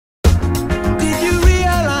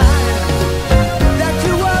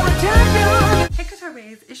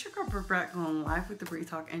ladies, it's your girl Brett going live with the Bree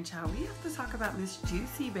Talk, and child, we have to talk about Miss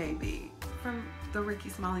Juicy Baby from the Rickey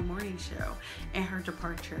Smiley morning show and her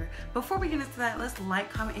departure. Before we get into that, let's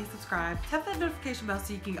like, comment, and subscribe. Tap that notification bell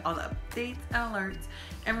so you can get all the updates and alerts.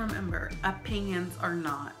 And remember, opinions are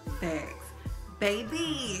not bags,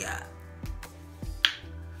 baby.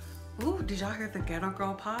 Ooh, did y'all hear the ghetto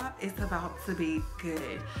girl pop? It's about to be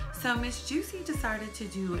good. So Miss Juicy decided to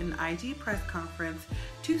do an IG press conference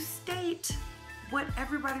to state what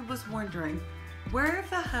everybody was wondering. Where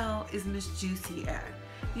the hell is Miss Juicy at?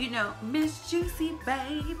 You know, Miss Juicy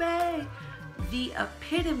baby, the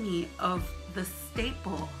epitome of the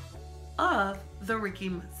staple of the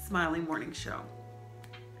Rickey Smiley morning show.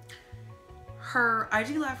 Her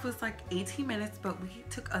IG live was like 18 minutes, but we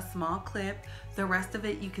took a small clip. The rest of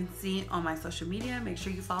it you can see on my social media. Make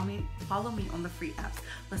sure you follow me on the free apps.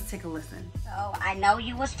 Let's take a listen. So I know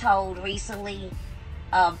you was told recently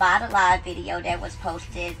by the live video that was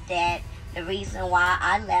posted that the reason why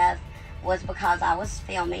I left was because I was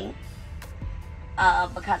filming.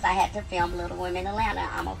 Because I had to film Little Women Atlanta.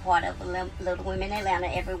 I'm a part of Little Women Atlanta,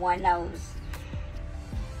 everyone knows.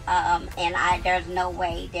 And there's no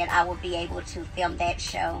way that I would be able to film that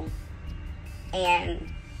show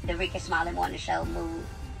and the Rickey Smiley morning show moved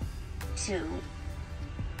to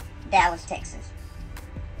Dallas, Texas.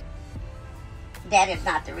 That is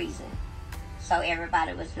not the reason. So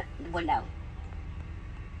everybody would know.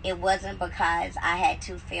 It wasn't because I had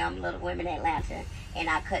to film Little Women Atlanta and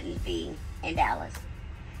I couldn't be in Dallas.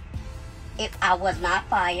 I was not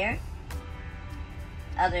fired.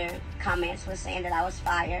 Other comments were saying that I was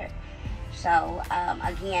fired. So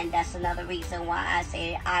again, that's another reason why I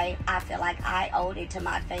said I feel like I owed it to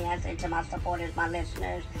my fans and to my supporters, my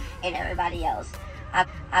listeners, and everybody else.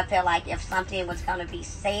 I feel like if something was going to be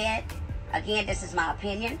said, again, this is my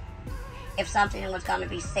opinion, if something was going to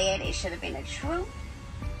be said, it should have been the truth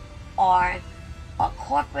or a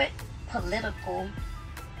corporate political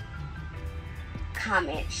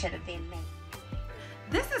comment should have been made.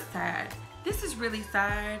 This is sad. This is really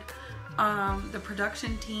sad. The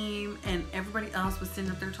production team and everybody else was sitting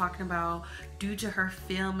up there talking about due to her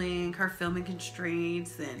filming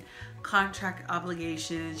constraints and contract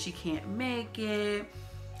obligations, she can't make it.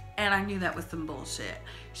 And I knew that was some bullshit.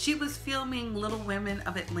 She was filming Little Women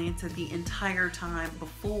of Atlanta the entire time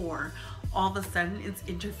before all of a sudden it's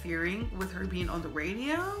interfering with her being on the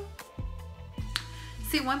radio.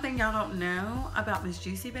 See, one thing y'all don't know about Miss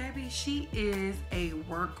Juicy Baby, she is a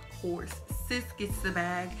workhorse. Sis gets the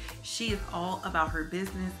bag. She is all about her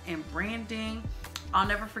business and branding. I'll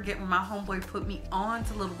never forget when my homeboy put me on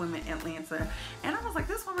to Little Women Atlanta. And I was like,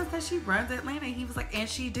 this woman says she runs Atlanta. And he was like, and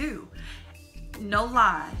she do. No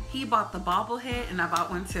lie. He bought the bobblehead and I bought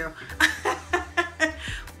one too.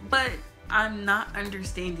 But I'm not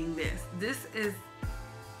understanding this. This is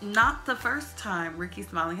not the first time Rickey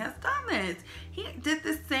Smiley has done this. He did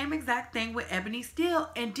the same exact thing with Ebony Steele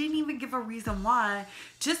and didn't even give a reason why,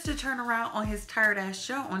 just to turn around on his tired ass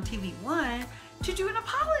show on TV One to do an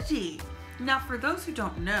apology. Now, for those who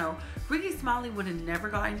don't know, Rickey Smiley would have never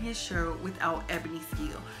gotten his show without Ebony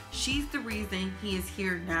Steele. She's the reason he is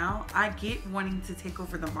here now. I get wanting to take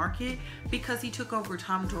over the market because he took over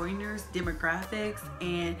Tom Joyner's demographics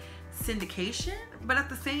and syndication, but at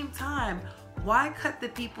the same time, why cut the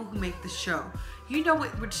people who make the show? You know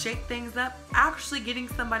what would shake things up? Actually getting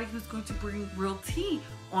somebody who's going to bring real tea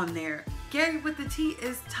on there. Gary with the tea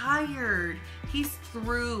is tired. He's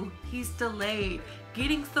through. He's delayed.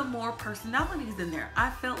 Getting some more personalities in there.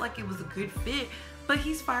 I felt like it was a good fit, but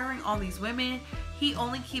he's firing all these women. He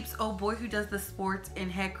only keeps old boy who does the sports and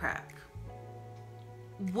head crack.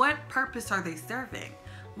 What purpose are they serving?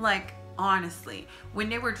 Like, honestly, when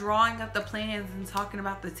they were drawing up the plans and talking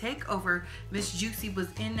about the takeover, Miss Juicy was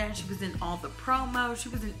in there. She was in all the promos. She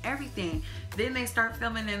was in everything. Then they start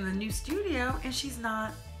filming in the new studio and she's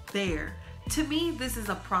not there. To me, this is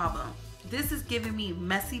a problem. This is giving me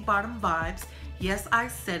messy bottom vibes. Yes, I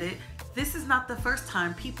said it. This is not the first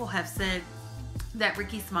time people have said that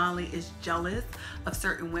Rickey Smiley is jealous of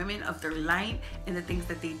certain women, of their light, and the things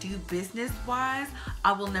that they do business-wise.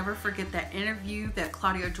 I will never forget that interview that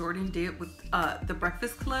Claudia Jordan did with The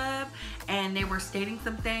Breakfast Club, and they were stating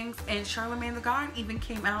some things, and Charlamagne the God even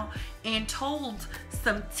came out and told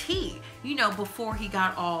some tea, you know, before he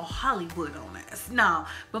got all Hollywood on us. Now,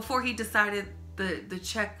 before he decided the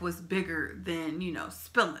check was bigger than, you know,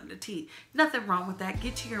 spilling the tea. Nothing wrong with that.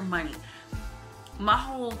 Get to your money. My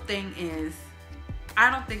whole thing is, I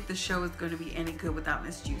don't think the show is going to be any good without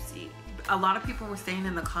Miss Juicy. a lot of people were saying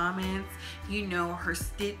in the comments, you know, her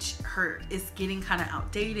stitch is getting kind of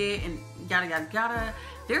outdated and yada yada yada.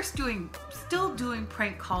 They're still doing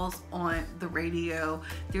prank calls on the radio.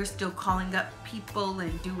 They're still calling up people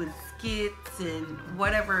and doing skits and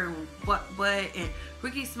whatever, what, and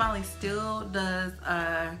Rickey Smiley still does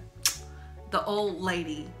the old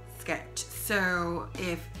lady sketch. So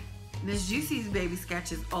if Miss Juicy's baby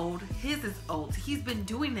sketch is old, his is old. He's been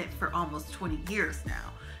doing it for almost 20 years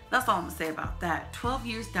now. That's all I'm gonna say about that. 12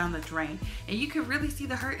 years down the drain. And you can really see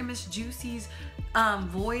the hurt in Miss Juicy's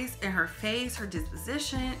voice and her face, her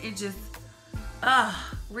disposition. It just,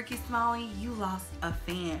 Rickey Smiley, you lost a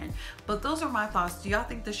fan. But those are my thoughts. Do y'all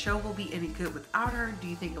think the show will be any good without her? Do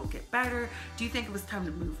you think it'll get better? Do you think it was time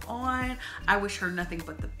to move on? I wish her nothing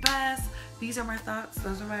but the best. These are my thoughts.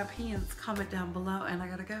 Those are my opinions. Comment down below, and I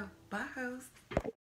gotta go. Bye, host.